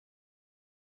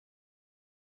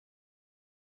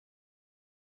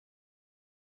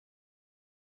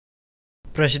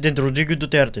President Rodrigo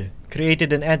Duterte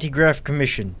created an anti-graft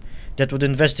commission that would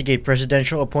investigate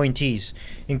presidential appointees,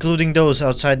 including those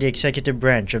outside the executive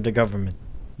branch of the government.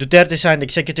 Duterte signed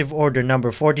Executive Order No.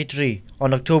 43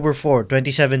 on October 4,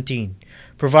 2017,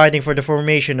 providing for the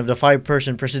formation of the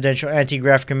 5-person Presidential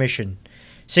Anti-Graft Commission,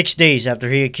 6 days after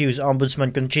he accused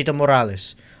Ombudsman Conchita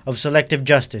Morales of selective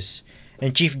justice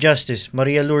and Chief Justice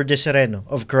Maria Lourdes Sereno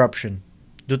of corruption.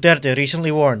 Duterte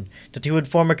recently warned that he would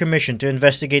form a commission to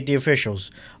investigate the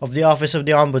officials of the Office of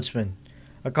the Ombudsman,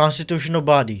 a constitutional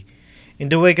body, in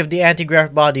the wake of the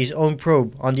anti-graft body's own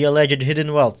probe on the alleged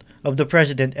hidden wealth of the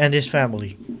president and his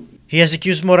family. He has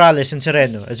accused Morales and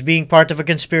Sereno as being part of a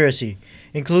conspiracy,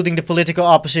 including the political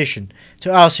opposition,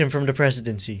 to oust him from the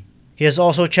presidency. He has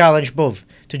also challenged both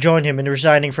to join him in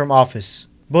resigning from office.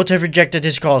 Both have rejected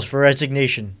his calls for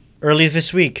resignation. Early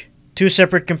this week, 2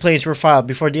 separate complaints were filed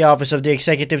before the Office of the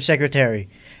Executive Secretary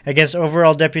against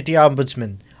overall Deputy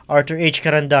Ombudsman Arthur H.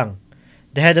 Carandang,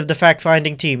 the head of the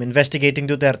fact-finding team investigating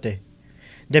Duterte,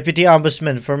 Deputy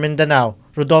Ombudsman for Mindanao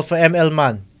Rodolfo M.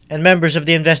 Elman, and members of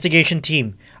the investigation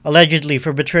team, allegedly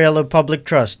for betrayal of public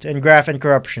trust and graft and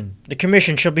corruption. The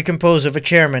commission shall be composed of a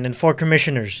chairman and 4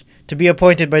 commissioners, to be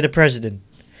appointed by the President.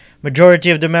 Majority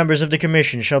of the members of the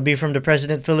commission shall be from the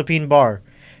President Philippine Bar,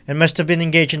 and must have been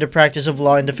engaged in the practice of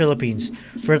law in the Philippines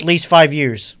for at least 5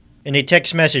 years. In a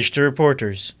text message to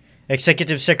reporters,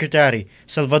 Executive Secretary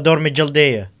Salvador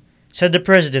Medjaldea said the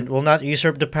President will not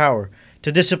usurp the power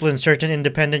to discipline certain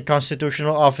independent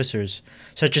constitutional officers,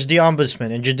 such as the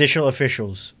Ombudsman and judicial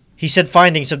officials. He said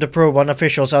findings of the probe on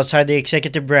officials outside the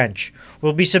executive branch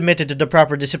will be submitted to the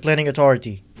proper disciplining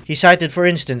authority. He cited, for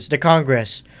instance, the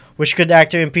Congress, which could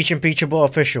act to impeach impeachable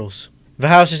officials. The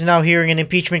House is now hearing an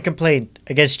impeachment complaint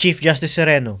against Chief Justice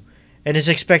Sereno and is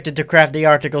expected to craft the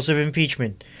articles of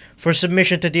impeachment for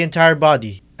submission to the entire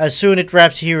body as soon it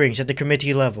wraps hearings at the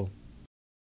committee level.